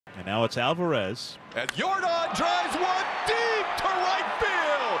And now it's Alvarez. And Jordan drives one deep to right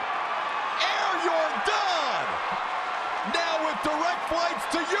field. Jordan! Now with direct flights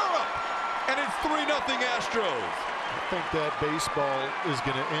to Europe. And it's 3-0 Astros. I think that baseball is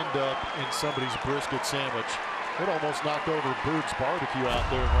going to end up in somebody's brisket sandwich. It almost knocked over Boog's barbecue out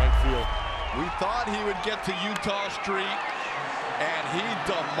there in right field. We thought he would get to Utah Street, and he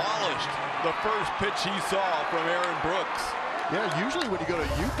demolished the first pitch he saw from Aaron Brooks. Yeah, usually when you go to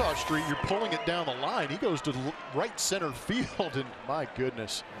Utah Street, you're pulling it down the line. He goes to right center field, and my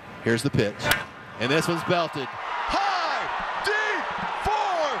goodness. Here's the pitch, and this one's belted. High, deep, 4,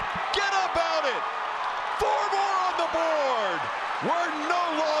 get about it. 4 more on the board. We're no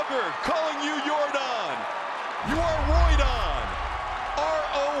longer calling you Jordan. You are Roydon.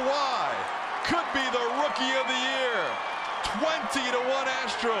 R-O-Y. Could be the Rookie of the Year. 20-1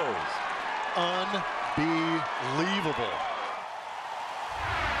 Astros. Unbelievable.